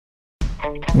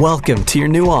Welcome to your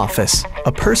new office,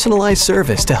 a personalized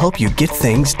service to help you get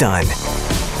things done.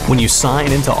 When you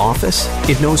sign into Office,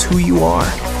 it knows who you are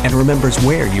and remembers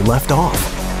where you left off.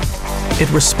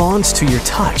 It responds to your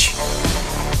touch,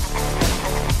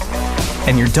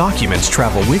 and your documents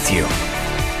travel with you.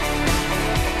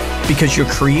 Because your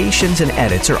creations and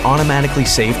edits are automatically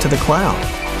saved to the cloud,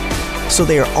 so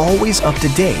they are always up to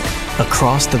date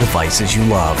across the devices you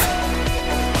love.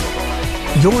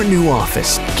 Your new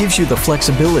Office gives you the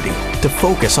flexibility to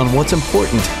focus on what's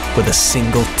important with a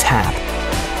single tap.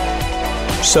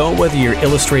 So whether you're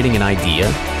illustrating an idea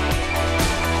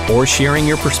or sharing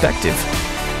your perspective,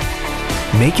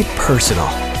 make it personal.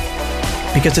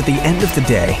 Because at the end of the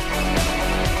day,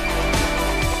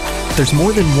 there's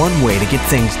more than one way to get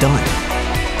things done.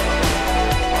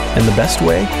 And the best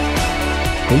way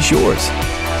is yours.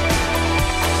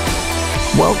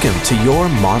 Welcome to your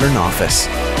modern office.